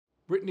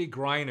Brittney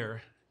Griner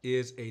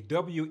is a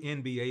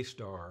WNBA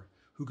star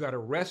who got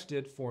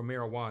arrested for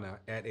marijuana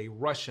at a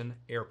Russian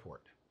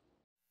airport.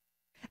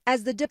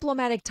 As the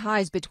diplomatic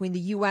ties between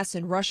the U.S.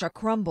 and Russia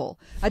crumble,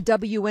 a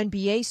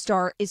WNBA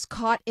star is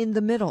caught in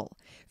the middle.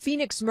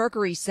 Phoenix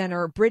Mercury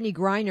center Brittney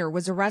Griner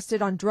was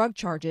arrested on drug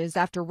charges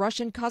after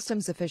Russian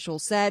customs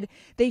officials said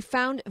they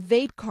found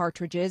vape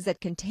cartridges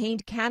that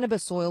contained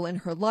cannabis oil in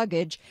her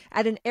luggage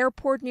at an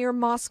airport near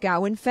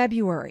Moscow in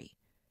February.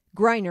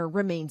 Griner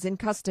remains in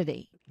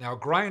custody. Now,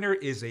 Griner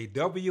is a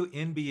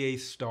WNBA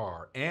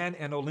star and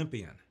an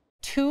Olympian.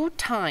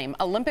 Two-time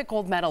Olympic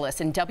gold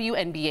medalist and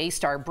WNBA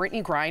star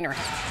Brittney Griner.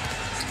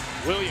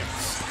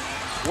 Williams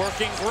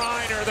working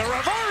Griner. The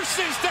reverse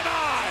is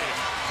denied.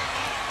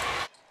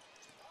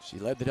 She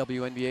led the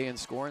WNBA in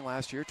scoring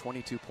last year,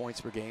 22 points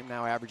per game,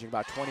 now averaging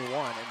about 21,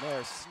 and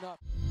they're snubbed.